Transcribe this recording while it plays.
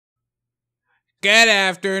Good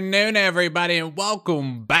afternoon, everybody, and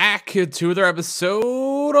welcome back to another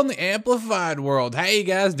episode on the Amplified World. How you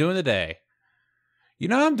guys doing today? You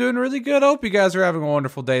know, I'm doing really good. Hope you guys are having a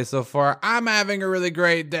wonderful day so far. I'm having a really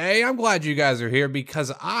great day. I'm glad you guys are here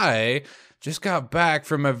because I just got back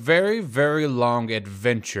from a very, very long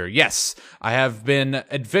adventure. Yes, I have been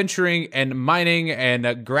adventuring and mining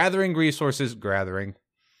and gathering resources.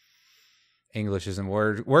 English isn't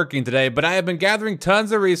working today, but I have been gathering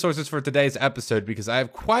tons of resources for today's episode because I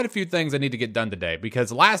have quite a few things I need to get done today.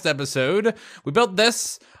 Because last episode, we built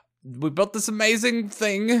this amazing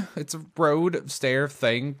thing. It's a road, stair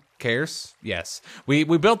thing. Cares? Yes. We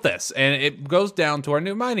built this, and it goes down to our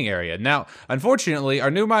new mining area. Now, unfortunately,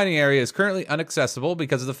 our new mining area is currently inaccessible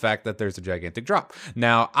because of the fact that there's a gigantic drop.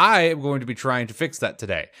 Now, I am going to be trying to fix that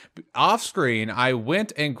today. Off screen, I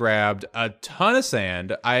went and grabbed a ton of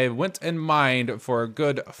sand. I went and mined for a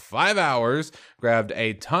good 5 hours, grabbed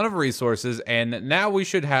a ton of resources, and now we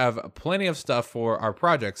should have plenty of stuff for our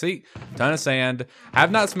project. See, ton of sand.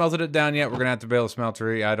 Have not smelted it down yet. We're gonna have to build a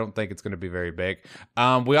smeltery. I don't think it's gonna be very big.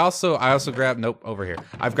 I also grabbed, nope, over here.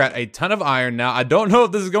 I've got a ton of iron now. I don't know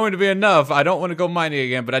if this is going to be enough. I don't want to go mining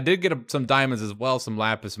again, but I did get some diamonds as well, some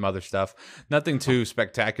lapis, some other stuff. Nothing too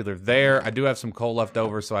spectacular there. I do have some coal left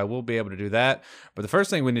over, so I will be able to do that. But the first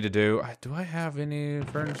thing we need to do I have any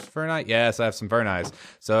fernite? Yes, I have some furnace.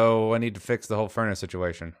 So I need to fix the whole furnace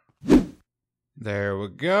situation. There we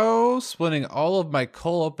go, splitting all of my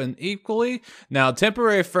coal up in equally. Now,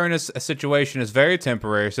 temporary furnace situation is very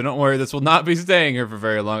temporary, so don't worry, this will not be staying here for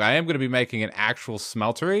very long. I am going to be making an actual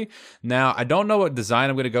smeltery. Now, I don't know what design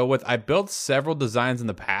I'm going to go with. I built several designs in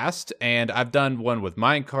the past, and I've done one with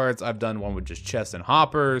minecarts. I've done one with just chests and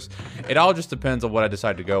hoppers. It all just depends on what I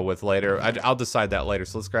decide to go with later. I'll decide that later,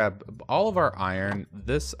 so let's grab all of our iron.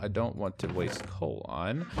 This I don't want to waste coal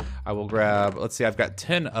on. I will grab, let's see, I've got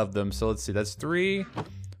 10 of them, so let's see, that's 3,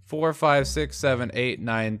 4, 5, 6, 7, 8,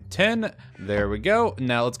 9, 10. There we go.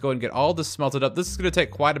 Now let's go and get all this smelted up. This is going to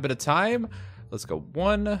take quite a bit of time. Let's go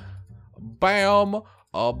 1, bam,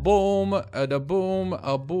 a boom, a boom,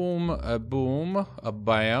 a boom, a boom, a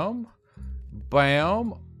bam,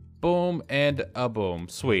 bam, boom, and a boom.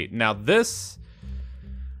 Sweet. Now this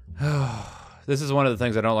is one of the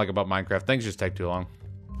things I don't like about Minecraft. Things just take too long.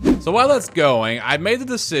 So while that's going, I made the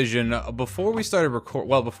decision before we started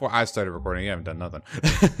before I started recording. You haven't done nothing.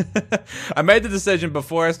 I made the decision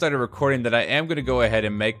before I started recording that I am going to go ahead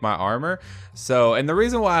and make my armor. So, and the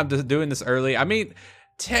reason why I'm just doing this early, I mean,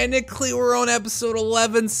 technically we're on episode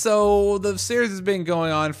 11, so the series has been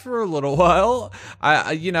going on for a little while.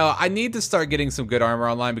 I need to start getting some good armor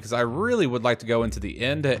online because I really would like to go into the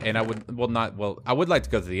end, and I would like to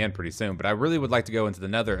go to the end pretty soon, but I really would like to go into the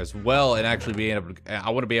nether as well and actually be able to,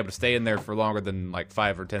 I want to be able to stay in there for longer than like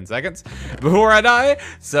 5 or 10 seconds before I die.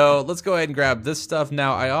 So let's go ahead and grab this stuff.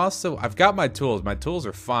 Now I've got my tools. My tools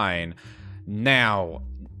are fine. Now,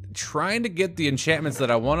 trying to get the enchantments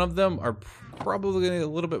that I want of them are probably gonna be a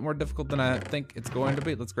little bit more difficult than I think it's going to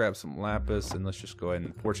be. Let's grab some lapis and let's just go ahead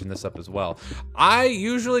and portion this up as well. I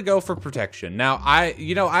usually go for protection. Now I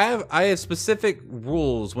have specific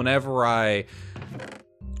rules whenever I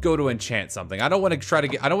go to enchant something. I don't want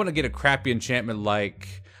to get a crappy enchantment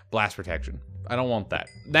like blast protection. I don't want that.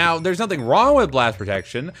 Now, there's nothing wrong with blast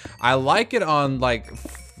protection. I like it on, like,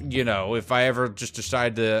 you know, if I ever just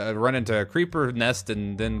decide to run into a creeper nest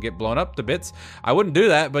and then get blown up to bits, I wouldn't do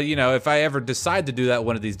that. But, you know, if I ever decide to do that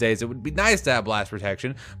one of these days, it would be nice to have blast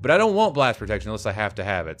protection. But I don't want blast protection unless I have to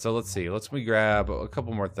have it. So let's see. Let's grab a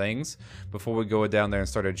couple more things before we go down there and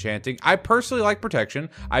start enchanting. I personally like protection.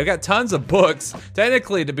 I've got tons of books.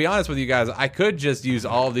 Technically, to be honest with you guys, I could just use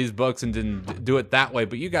all of these books and then do it that way.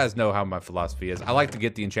 But you guys know how my philosophy is. I like to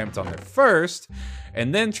get the enchantments on there first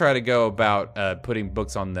and then try to go about putting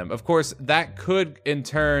books on them. Of course, that could in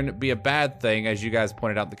turn be a bad thing, as you guys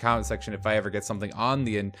pointed out in the comment section. If I ever get something on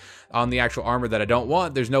the actual armor that I don't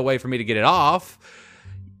want, there's no way for me to get it off.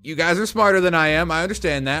 You guys are smarter than I am. I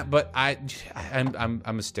understand that, but I'm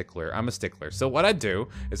a stickler. I'm a stickler. So what I do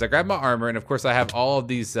is I grab my armor, and of course I have all of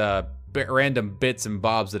these random bits and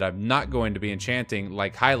bobs that I'm not going to be enchanting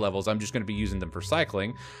like high levels. I'm just going to be using them for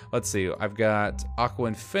cycling. Let's see. I've got Aqua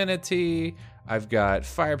Infinity. I've got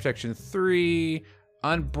Fire Protection 3,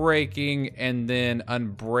 Unbreaking, and then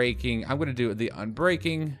Unbreaking. I'm going to do the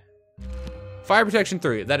Unbreaking. Fire Protection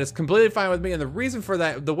 3, that is completely fine with me, and the reason for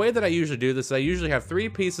that, the way that I usually do this, I usually have 3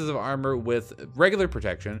 pieces of armor with regular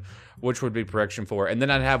protection, which would be Protection 4, and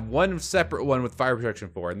then I'd have one separate one with Fire Protection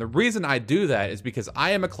 4, and the reason I do that is because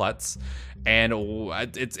I am a klutz, and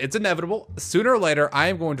it's inevitable. Sooner or later, I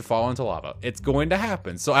am going to fall into lava. It's going to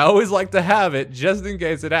happen, so I always like to have it just in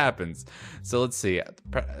case it happens. So let's see.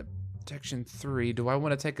 Protection 3. Do I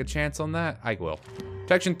want to take a chance on that? I will.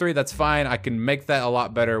 Protection 3, that's fine. I can make that a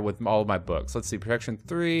lot better with all of my books. Let's see, Protection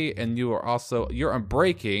 3, and you're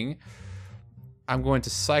unbreaking. I'm going to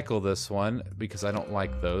cycle this one because I don't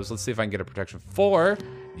like those. Let's see if I can get a Protection 4.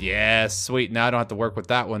 Yes, sweet. Now I don't have to work with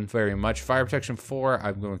that one very much. Fire Protection 4,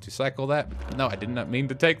 I'm going to cycle that. No, I did not mean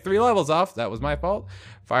to take 3 levels off. That was my fault.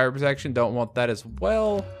 Fire Protection, don't want that as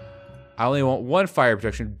well. I only want 1 Fire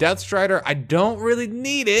Protection. Death Strider, I don't really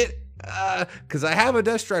need it. Because I have a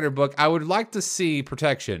Death Strider book. I would like to see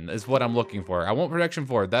Protection is what I'm looking for. I want Protection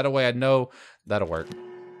 4. That way I know that'll work.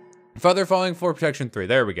 Feather Falling 4, Protection 3.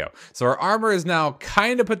 There we go. So our armor is now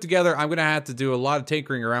kind of put together. I'm going to have to do a lot of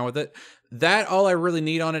tinkering around with it. That, all I really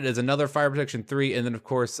need on it is another Fire Protection 3. And then, of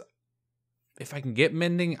course, if I can get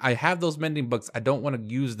mending, I have those mending books. I don't want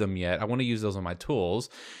to use them yet. I want to use those on my tools.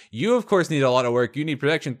 You, of course, need a lot of work. You need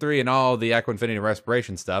Protection 3 and all the Aqua Infinity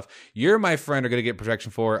Respiration stuff. You, my friend, are going to get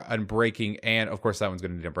Protection 4, Unbreaking, and, of course, that one's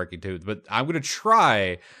going to need Unbreaking too. But I'm going to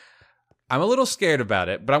try. I'm a little scared about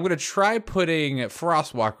it, but I'm going to try putting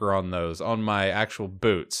Frostwalker on those, on my actual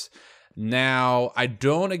boots. Now, I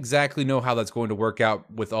don't exactly know how that's going to work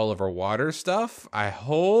out with all of our water stuff. I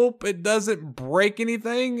hope it doesn't break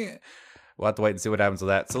anything. We'll have to wait and see what happens with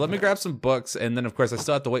that. So let me grab some books, and then, of course, I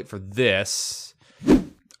still have to wait for this. All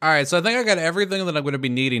right, so I think I got everything that I'm going to be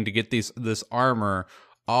needing to get this armor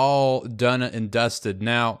all done and dusted.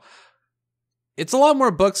 Now, it's a lot more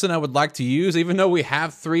books than I would like to use, even though we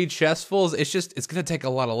have 3 chestfuls. It's going to take a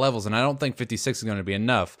lot of levels, and I don't think 56 is going to be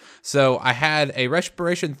enough. So I had a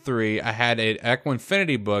Respiration 3. I had an Aqua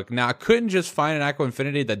Infinity book. Now, I couldn't just find an Aqua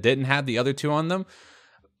Infinity that didn't have the other 2 on them.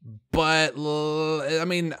 But, I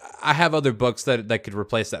mean, I have other books that could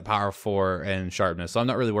replace that Power 4 and Sharpness, so I'm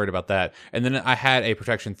not really worried about that. And then I had a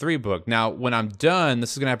Protection 3 book. Now, when I'm done,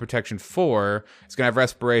 this is going to have Protection 4, it's going to have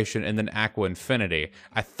Respiration, and then Aqua Infinity.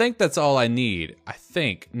 I think that's all I need. I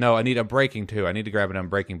think. No, I need Unbreaking too. I need to grab an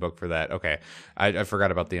Unbreaking book for that. Okay, I forgot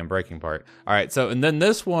about the Unbreaking part. All right, so, and then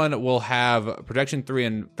this one will have Protection 3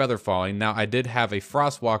 and Feather Falling. Now, I did have a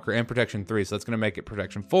Frostwalker and Protection 3, so that's going to make it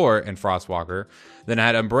Protection 4 and Frostwalker. Then I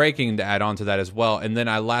had Unbreaking to add on to that as well, and then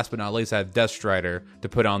I last but not least had Death Strider to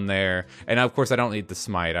put on there, and of course I don't need the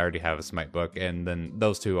Smite. I already have a Smite book, and then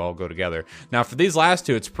those 2 all go together. Now for these last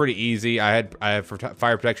 2, it's pretty easy. I have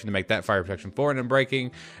Fire Protection to make that Fire Protection 4 and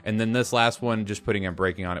Unbreaking, and then this last one, just putting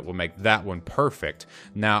Unbreaking on it will make that one perfect.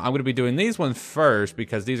 Now I'm going to be doing these ones first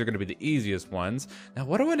because these are going to be the easiest ones. Now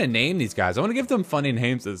what do I want to name these guys? I want to give them funny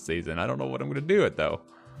names this season. I don't know what I'm going to do it though.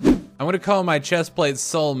 I'm going to call my chestplate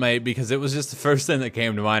Soulmate because it was just the first thing that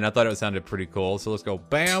came to mind. I thought it sounded pretty cool. So let's go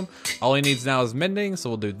bam. All he needs now is mending. So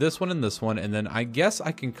we'll do this one, and then I guess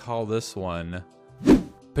I can call this one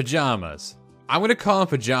Pajamas. I'm going to call them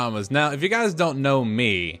Pajamas. Now, if you guys don't know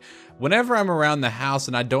me, whenever I'm around the house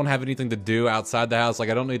and I don't have anything to do outside the house, like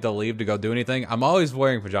I don't need to leave to go do anything, I'm always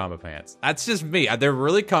wearing pajama pants. That's just me. They're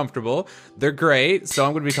really comfortable. They're great. So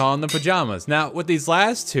I'm going to be calling them Pajamas. Now, with these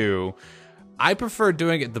last 2, I prefer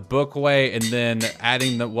doing it the book way and then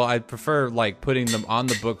adding them. Well, I prefer like putting them on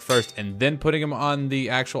the book first and then putting them on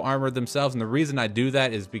the actual armor themselves. And the reason I do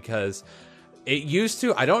that is because it used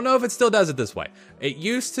to, I don't know if it still does it this way. It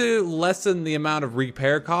used to lessen the amount of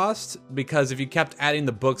repair cost because if you kept adding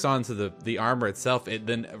the books onto the armor itself, it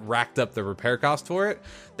then racked up the repair cost for it.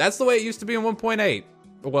 That's the way it used to be in 1.8.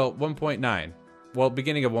 Well, 1.9. Well,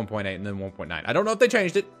 beginning of 1.8 and then 1.9. I don't know if they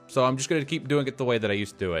changed it, so I'm just going to keep doing it the way that I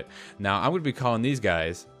used to do it. Now, I'm going to be calling these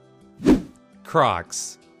guys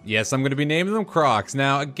Crocs. Yes, I'm going to be naming them Crocs.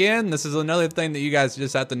 Now, again, this is another thing that you guys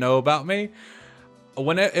just have to know about me.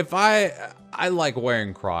 If I like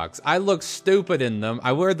wearing Crocs. I look stupid in them.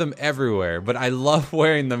 I wear them everywhere, but I love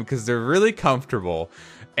wearing them because they're really comfortable.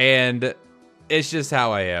 And it's just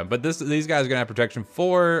how I am. But these guys are going to have Protection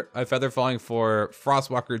 4, a Feather Falling 4,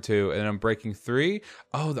 Frostwalker 2, and Unbreaking 3.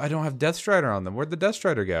 Oh, I don't have Death Strider on them. Where'd the Death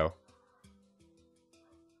Strider go?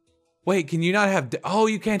 Wait, can you not have... Oh,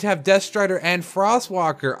 you can't have Death Strider and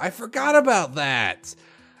Frostwalker. I forgot about that.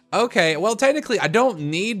 Okay, well, technically, I don't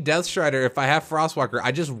need Death Strider if I have Frostwalker.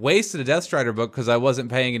 I just wasted a Death Strider book because I wasn't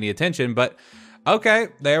paying any attention. But, okay,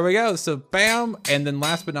 there we go. So, bam. And then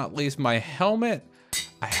last but not least, my helmet.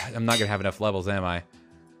 I'm not going to have enough levels, am I?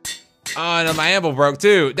 Oh, no, my anvil broke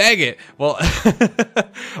too. Dang it. Well,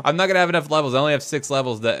 I'm not going to have enough levels. I only have 6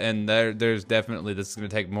 levels, and there's definitely, this is going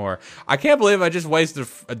to take more. I can't believe I just wasted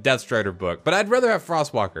a Death Strider book, but I'd rather have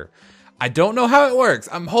Frostwalker. I don't know how it works.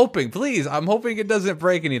 I'm hoping, please, I'm hoping it doesn't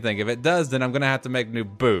break anything. If it does, then I'm going to have to make new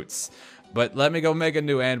boots. But let me go make a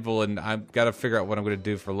new anvil, and I've got to figure out what I'm going to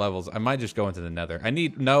do for levels. I might just go into the nether.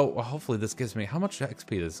 Well, hopefully this gives me, how much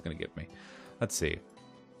XP is this going to give me? Let's see.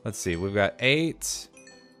 Let's see, we've got 8,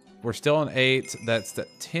 We're still on 8. That's the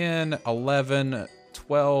 10, 11,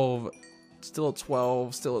 12. Still at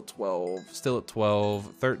 12, still at 12, still at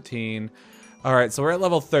 12, 13. All right, so we're at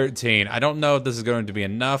level 13. I don't know if this is going to be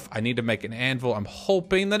enough. I need to make an anvil. I'm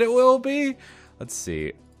hoping that it will be. Let's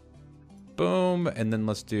see. Boom, and then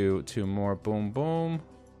let's do 2 more. Boom, boom.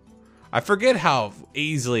 I forget how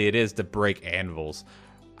easily it is to break anvils.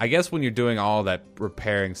 I guess when you're doing all that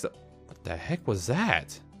repairing stuff. What the heck was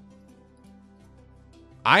that?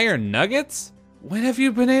 Iron nuggets? When have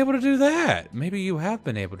you been able to do that? Maybe you have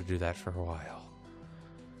been able to do that for a while.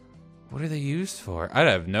 What are they used for? I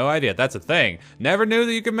have no idea. That's a thing. Never knew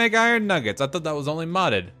that you could make iron nuggets. I thought that was only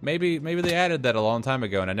modded. Maybe they added that a long time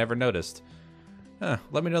ago and I never noticed.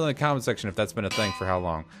 Let me know in the comment section if that's been a thing for how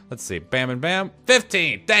long. Let's see. Bam and bam.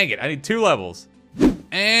 15. Dang it. I need 2 levels.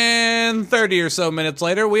 And 30 or so minutes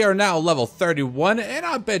later, we are now level 31. And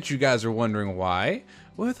I bet you guys are wondering why.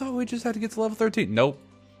 Well, I thought we just had to get to level 13. Nope.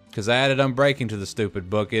 Because I added unbreaking to the stupid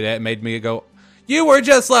book. It made me go, you were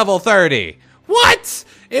just level 30. What?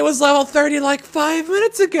 It was level 30 like 5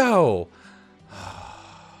 minutes ago. I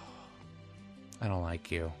don't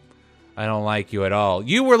like you. I don't like you at all.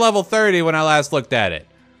 You were level 30 when I last looked at it.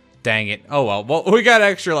 Dang it. Oh well. Well, we got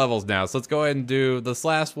extra levels now. So let's go ahead and do this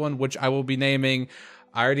last one, which I will be naming.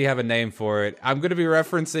 I already have a name for it. I'm going to be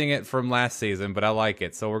referencing it from last season, but I like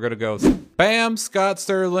it. So we're going to go bam, Scott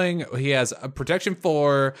Sterling. He has a protection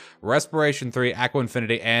 4, respiration 3, aqua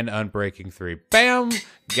infinity, and unbreaking 3. Bam,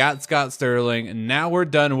 got Scott Sterling. Now we're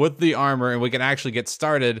done with the armor and we can actually get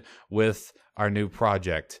started with our new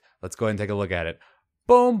project. Let's go ahead and take a look at it.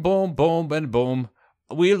 Boom, boom, boom, and boom.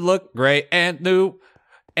 We look great and new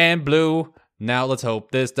and blue. Now let's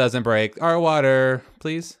hope this doesn't break our water,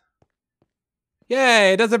 please.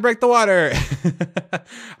 Yay, it doesn't break the water.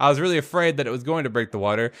 I was really afraid that it was going to break the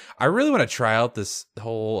water. I really want to try out this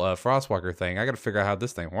whole Frostwalker thing. I got to figure out how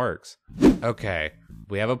this thing works. Okay,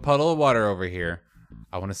 we have a puddle of water over here.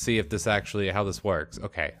 I want to see if this actually, how this works.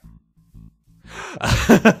 Okay.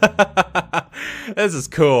 This is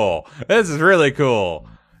cool. This is really cool.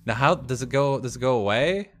 Now, how does it go? Does it go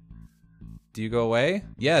away? Do you go away?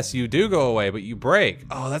 Yes, you do go away, but you break.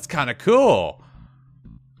 Oh, that's kind of cool.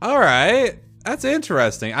 All right. That's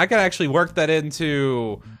interesting. I could actually work that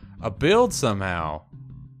into a build somehow.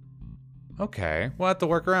 Okay, we'll have to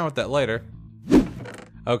work around with that later.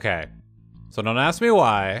 Okay, so don't ask me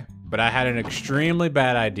why, but I had an extremely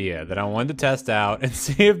bad idea that I wanted to test out and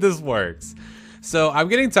see if this works. So I'm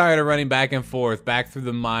getting tired of running back and forth, back through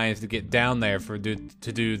the mines to get down there to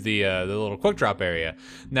do the little quick drop area.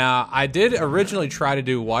 Now I did originally try to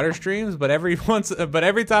do water streams, but every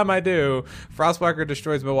time I do, Frostwalker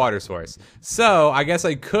destroys my water source. So I guess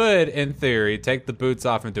I could, in theory, take the boots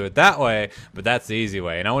off and do it that way, but that's the easy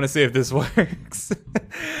way, and I want to see if this works.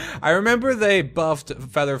 I remember they buffed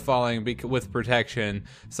feather falling with protection,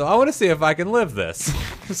 so I want to see if I can live this.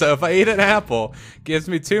 So if I eat an apple, gives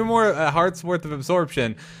me 2 more hearts worth of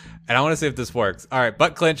absorption, and I want to see if this works. All right,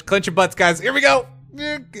 butt clench your butts, guys. Here we go.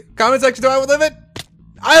 Comment section, do I live it?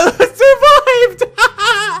 I survived.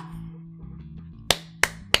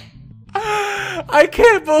 I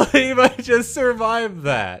can't believe I just survived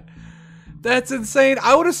that. That's insane.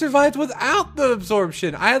 I would have survived without the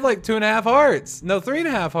absorption. I had like 2.5 hearts. No,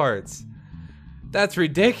 3.5 hearts. That's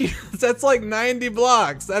ridiculous. That's like 90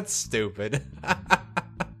 blocks. That's stupid.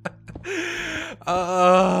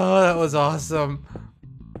 Oh, that was awesome.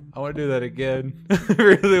 I want to do that again. I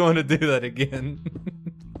really want to do that again.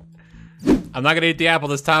 I'm not going to eat the apple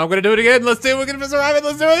this time. I'm going to do it again. Let's do it. We're going to survive it.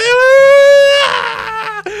 Let's do it.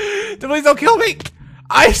 Please don't kill me.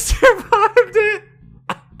 I survived it.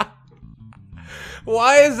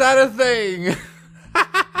 Why is that a thing?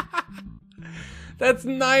 That's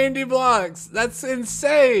 90 blocks. That's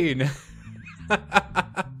insane.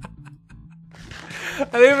 I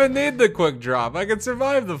didn't even need the quick drop. I could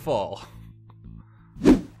survive the fall.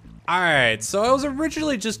 Alright, so I was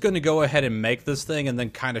originally just going to go ahead and make this thing and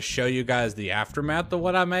then kind of show you guys the aftermath of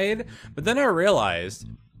what I made. But then I realized,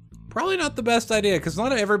 probably not the best idea, because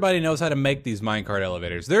not everybody knows how to make these minecart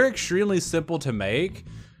elevators. They're extremely simple to make,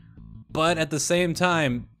 but at the same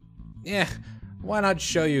time, yeah, why not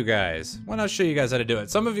show you guys? Why not show you guys how to do it?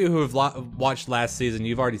 Some of you who have watched last season,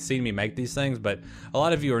 you've already seen me make these things, but a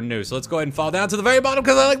lot of you are new. So let's go ahead and fall down to the very bottom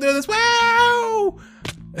because I like doing this. Wow!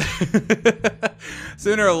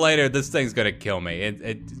 Sooner or later, this thing's gonna kill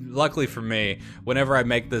me. Luckily for me, whenever I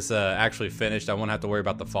make this actually finished, I won't have to worry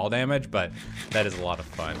about the fall damage, but that is a lot of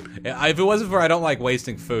fun. If it wasn't for I don't like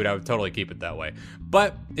wasting food, I would totally keep it that way.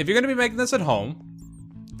 But if you're gonna be making this at home,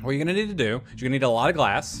 what you're gonna need to do is you're gonna need a lot of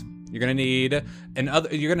glass. You're gonna need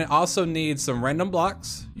you're gonna also need some random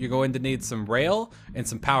blocks. You're going to need some rail and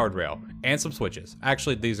some powered rail and some switches.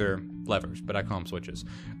 Actually, these are levers, but I call them switches.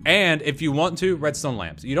 And if you want to, redstone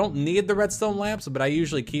lamps. You don't need the redstone lamps, but I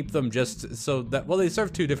usually keep them just so that, well, they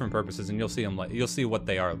serve two different purposes, and you'll see them. You'll see what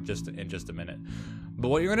they are just in just a minute. But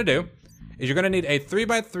what you're gonna do is you're gonna need a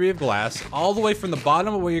 3x3 of glass all the way from the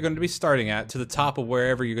bottom of where you're gonna be starting at to the top of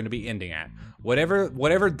wherever you're gonna be ending at.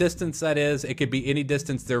 Whatever distance that is, it could be any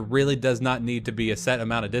distance. There really does not need to be a set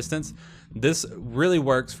amount of distance. This really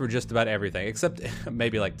works for just about everything, except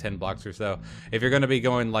maybe like 10 blocks or so. If you're gonna be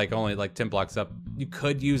going like only like 10 blocks up, you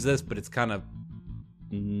could use this, but it's kind of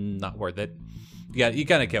not worth it. Yeah, you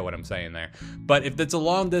kind of get what I'm saying there. But if it's a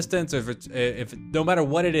long distance, or if no matter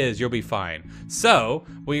what it is, you'll be fine. So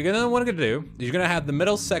what you're gonna want to do is you're gonna have the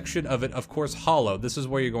middle section of it, of course, hollow. This is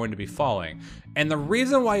where you're going to be falling. And the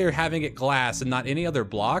reason why you're having it glass and not any other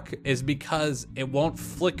block is because it won't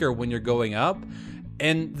flicker when you're going up.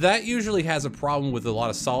 And that usually has a problem with a lot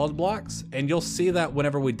of solid blocks. And you'll see that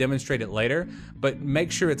whenever we demonstrate it later. But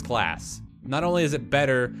make sure it's glass. Not only is it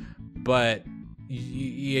better, but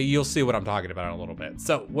you'll see what I'm talking about in a little bit.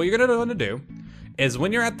 So what you're gonna want to do is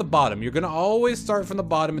when you're at the bottom, you're gonna always start from the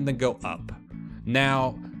bottom and then go up.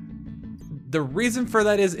 Now, the reason for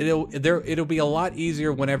that is it'll be a lot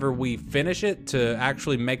easier whenever we finish it to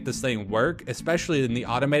actually make this thing work, especially in the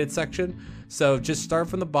automated section. So just start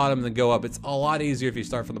from the bottom and then go up. It's a lot easier if you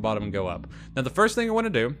start from the bottom and go up. Now the first thing you want to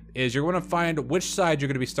do is you're going to find which side you're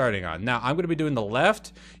going to be starting on. Now I'm going to be doing the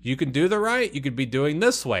left. You can do the right. You could be doing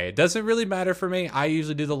this way. It doesn't really matter for me. I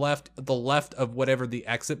usually do the left of whatever the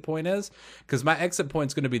exit point is, because my exit point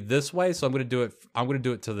is going to be this way. So I'm going to do it. I'm going to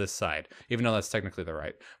do it to this side, even though that's technically the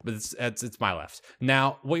right, but it's my left.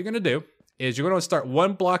 Now what you're going to do is you're going to start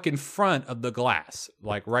one block in front of the glass,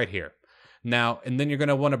 like right here. Now, and then you're going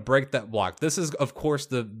to want to break that block. This is, of course,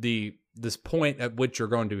 this point at which you're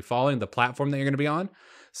going to be following, the platform that you're going to be on.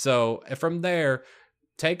 So from there,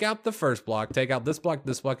 take out the first block, take out this block,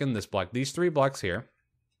 and this block, these 3 blocks here.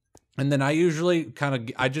 And then I usually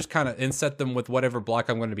I just kind of inset them with whatever block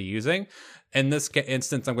I'm going to be using. In this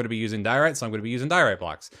instance, I'm going to be using diorite, so I'm going to be using diorite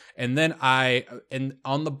blocks. And then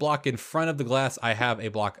on the block in front of the glass, I have a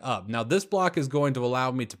block up. Now this block is going to allow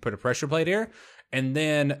me to put a pressure plate here, and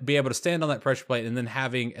then be able to stand on that pressure plate, and then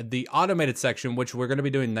having the automated section, which we're going to be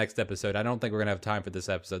doing next episode. I don't think we're going to have time for this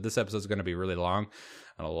episode. This episode is going to be really long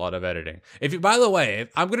and a lot of editing. By the way,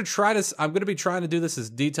 I'm going to be trying to do this as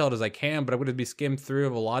detailed as I can, but I'm going to be skimmed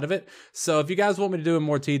through a lot of it. So if you guys want me to do a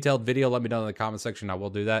more detailed video, let me know in the comment section. I will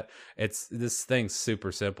do that. This thing's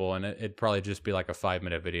super simple, and it'd probably just be like a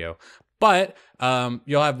 5-minute video. But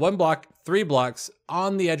you'll have 1 block, 3 blocks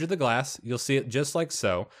on the edge of the glass. You'll see it just like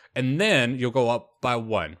so. And then you'll go up by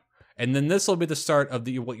 1. And then this will be the start of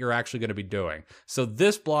what you're actually going to be doing. So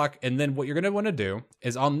this block, and then what you're going to want to do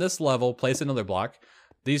is on this level, place another block.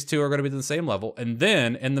 These 2 are going to be the same level. And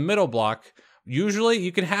then in the middle block, usually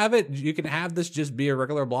you can have this just be a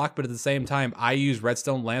regular block, but at the same time, I use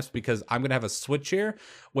redstone lamps because I'm going to have a switch here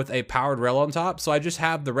with a powered rail on top. So I just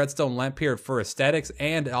have the redstone lamp here for aesthetics,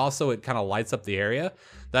 and also it kind of lights up the area.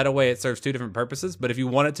 That way it serves 2 different purposes. But if you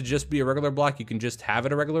want it to just be a regular block, you can just have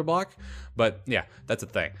it a regular block. But yeah, that's a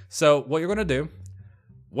thing. So what you're going to do,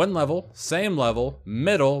 1 level, same level,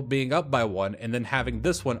 middle being up by 1, and then having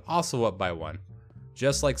this one also up by 1.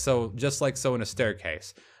 Just like so in a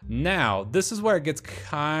staircase. Now, this is where it gets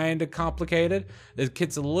kind of complicated. It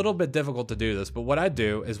gets a little bit difficult to do this, but what I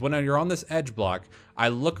do is when you're on this edge block, I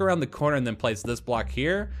look around the corner and then place this block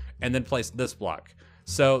here, and then place this block.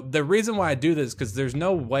 So the reason why I do this is because there's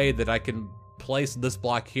no way that I can place this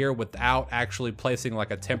block here without actually placing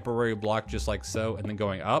like a temporary block just like so and then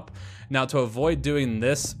going up. Now to avoid doing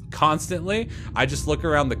this constantly, I just look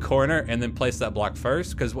around the corner and then place that block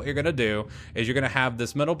first, because what you're gonna do is you're gonna have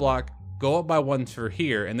this middle block go up by 1 for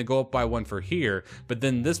here and then go up by 1 for here, but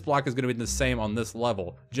then this block is going to be the same on this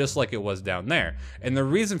level, just like it was down there. And the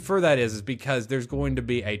reason for that is because there's going to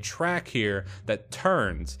be a track here that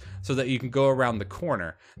turns so that you can go around the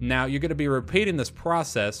corner. Now you're going to be repeating this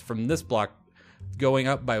process from this block, going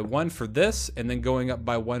up by 1 for this, and then going up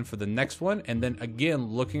by 1 for the next one, and then again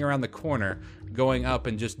looking around the corner, going up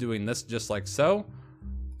and just doing this just like so,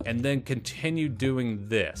 and then continue doing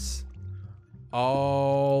this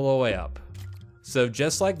all the way up. So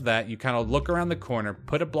just like that, you kind of look around the corner,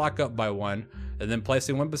 put a block up by 1, and then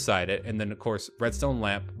placing 1 beside it, and then of course redstone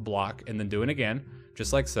lamp, block, and then doing again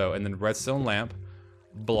just like so, and then redstone lamp,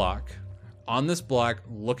 block. On this block,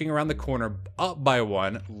 looking around the corner, up by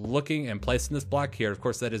 1, looking and placing this block here. Of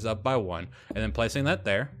course, that is up by 1, and then placing that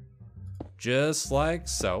there, just like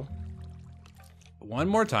so. 1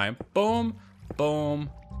 more time, boom, boom,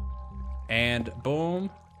 And boom,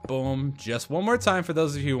 boom. Just one more time for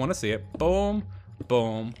those of you who want to see it. Boom,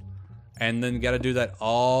 boom. And then got to do that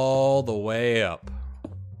all the way up.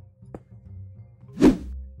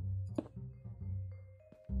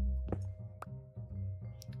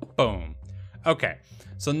 Boom. Okay.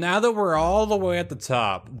 So now that we're all the way at the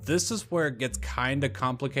top, this is where it gets kind of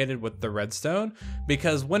complicated with the redstone,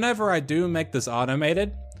 because whenever I do make this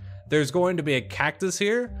automated, there's going to be a cactus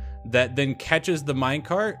here that then catches the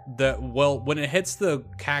minecart that, well, when it hits the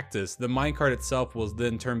cactus, the minecart itself will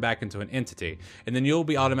then turn back into an entity, and then you'll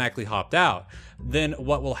be automatically hopped out. Then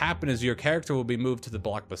what will happen is your character will be moved to the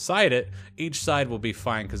block beside it. Each side will be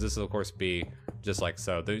fine, because this will of course be just like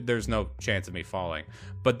so. There's no chance of me falling.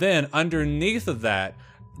 But then underneath of that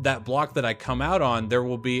block that I come out on, there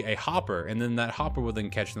will be a hopper, and then that hopper will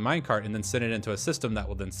then catch the minecart and then send it into a system that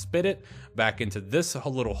will then spit it back into this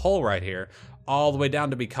little hole right here, all the way down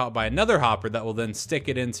to be caught by another hopper that will then stick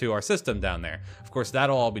it into our system down there. Of course,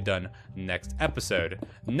 that'll all be done next episode.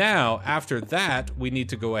 Now, after that, we need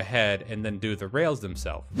to go ahead and then do the rails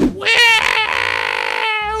themselves.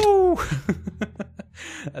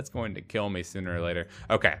 That's going to kill me sooner or later.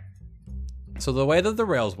 Okay, so the way that the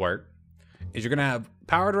rails work is you're gonna have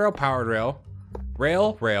powered rail,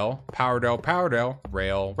 rail, rail, powered rail,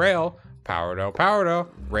 rail, rail, powered rail,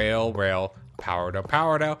 rail, rail, powered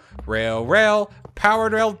rail, rail, rail,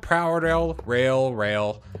 powered rail, rail,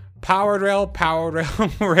 rail, powered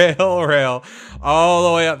rail, rail, rail, all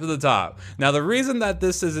the way up to the top. Now, the reason that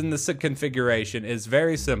this is in this configuration is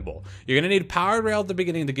very simple. You're gonna need powered rail at the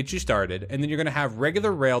beginning to get you started, and then you're gonna have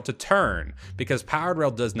regular rail to turn, because powered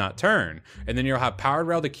rail does not turn. And then you'll have powered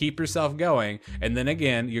rail to keep yourself going, and then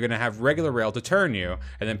again, you're gonna have regular rail to turn you,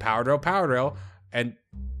 and then powered rail, and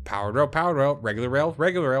powered rail, regular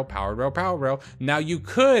rail, powered rail. Now, you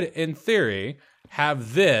could, in theory,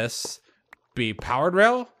 have this be powered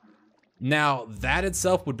rail. Now, that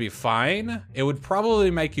itself would be fine. It would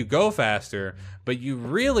probably make you go faster, but you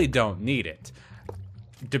really don't need it.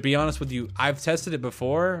 To be honest with you, I've tested it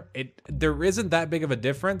before. There isn't that big of a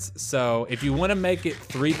difference. So if you want to make it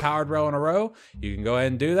 3 powered rail in a row, you can go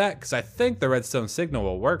ahead and do that, because I think the redstone signal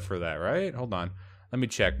will work for that, right? Hold on. Let me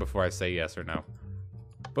check before I say yes or no.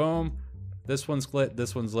 Boom. This one's lit.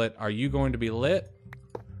 This one's lit. Are you going to be lit?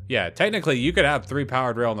 Yeah, technically you could have 3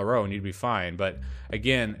 powered rail in a row and you'd be fine. But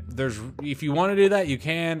again, if you want to do that, you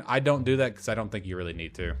can. I don't do that because I don't think you really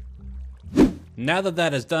need to. Now that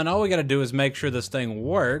that is done, all we got to do is make sure this thing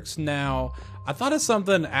works. Now, I thought of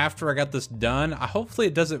something after I got this done. Hopefully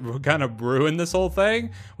it doesn't kind of ruin this whole thing.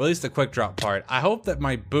 Well, at least the quick drop part. I hope that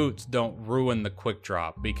my boots don't ruin the quick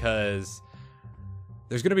drop, because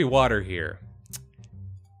there's going to be water here.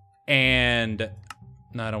 And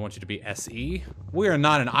no, I don't want you to be SE. We are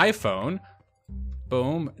not an iPhone.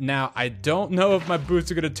 Boom. Now, I don't know if my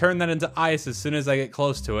boots are going to turn that into ice as soon as I get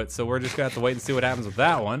close to it, so we're just going to have to wait and see what happens with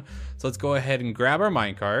that one. So let's go ahead and grab our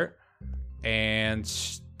minecart and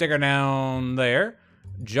stick her down there.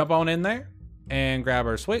 Jump on in there and grab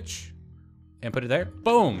our switch and put it there.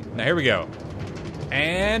 Boom. Now, here we go.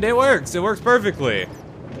 And it works. It works perfectly.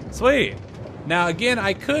 Sweet. Now, again,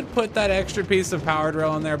 I could put that extra piece of powered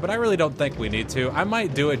rail in there, but I really don't think we need to. I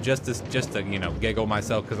might do it just to you know, giggle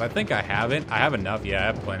myself, because I think I haven't. I have enough. Yeah, I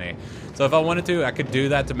have plenty. So if I wanted to, I could do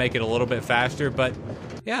that to make it a little bit faster, but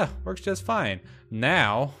yeah, works just fine.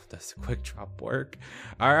 Now, does the quick drop work?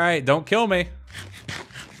 All right, don't kill me.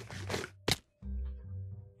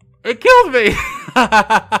 It killed me.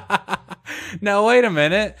 Now, wait a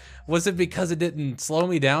minute. Was it because it didn't slow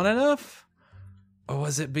me down enough? Or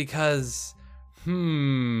was it because...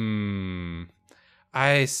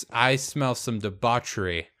 I smell some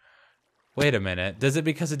debauchery. Wait a minute. Does it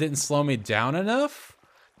because it didn't slow me down enough?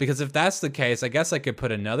 Because if that's the case, I guess I could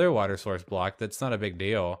put another water source block. That's not a big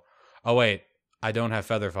deal. Oh, wait. I don't have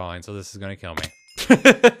feather falling, so this is going to kill me.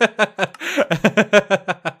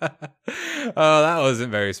 Oh, that wasn't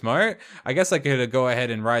very smart. I guess I could go ahead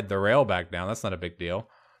and ride the rail back down. That's not a big deal.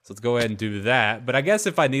 So let's go ahead and do that. But I guess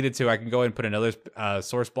if I needed to, I can go ahead and put another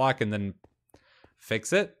source block and then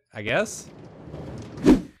fix it, I guess.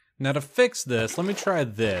 Now to fix this, let me try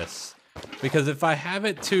this. Because if I have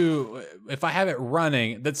it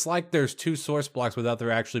running, that's like there's 2 source blocks without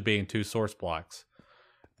there actually being 2 source blocks.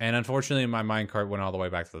 And unfortunately, my minecart went all the way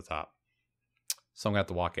back to the top. So I'm gonna have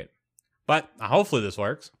to walk it. But hopefully this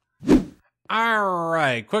works. All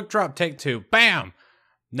right, quick drop, take 2, bam!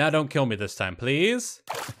 Now don't kill me this time, please.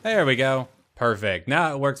 There we go. Perfect.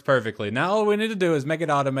 Now it works perfectly. Now all we need to do is make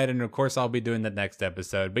it automated, and of course I'll be doing that next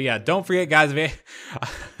episode. But yeah, don't forget, guys,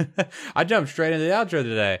 I jumped straight into the outro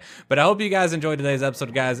today. But I hope you guys enjoyed today's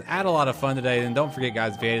episode, guys. I had a lot of fun today, and don't forget,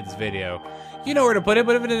 guys, if you hated this video, you know where to put it.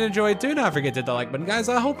 But if you did enjoy it, do not forget to hit the like button. Guys,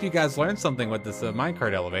 I hope you guys learned something with this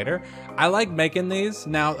minecart elevator. I like making these.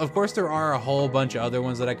 Now, of course, there are a whole bunch of other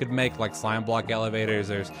ones that I could make, like slime block elevators.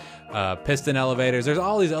 There's piston elevators. There's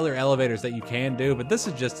all these other elevators that you can do, but this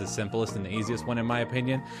is just the simplest and the easiest one in my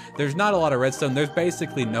opinion. There's not a lot of redstone. There's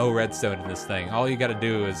basically no redstone in this thing. All you got to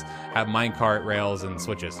do is have minecart rails and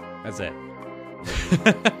switches. That's it.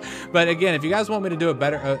 But again, if you guys want me to do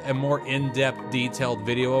a more in-depth, detailed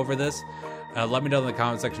video over this, let me know in the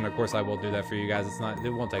comment section. Of course, I will do that for you guys. It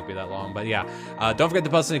won't take me that long. But yeah, don't forget to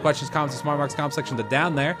post any questions, comments, and SmartMarks comment section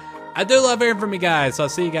down there. I do love hearing from you guys, so I'll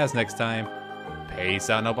see you guys next time. Peace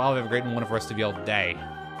out, and hope all have a great and wonderful rest of your day.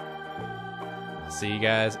 See you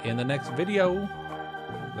guys in the next video.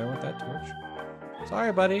 There went that torch.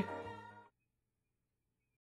 Sorry, buddy.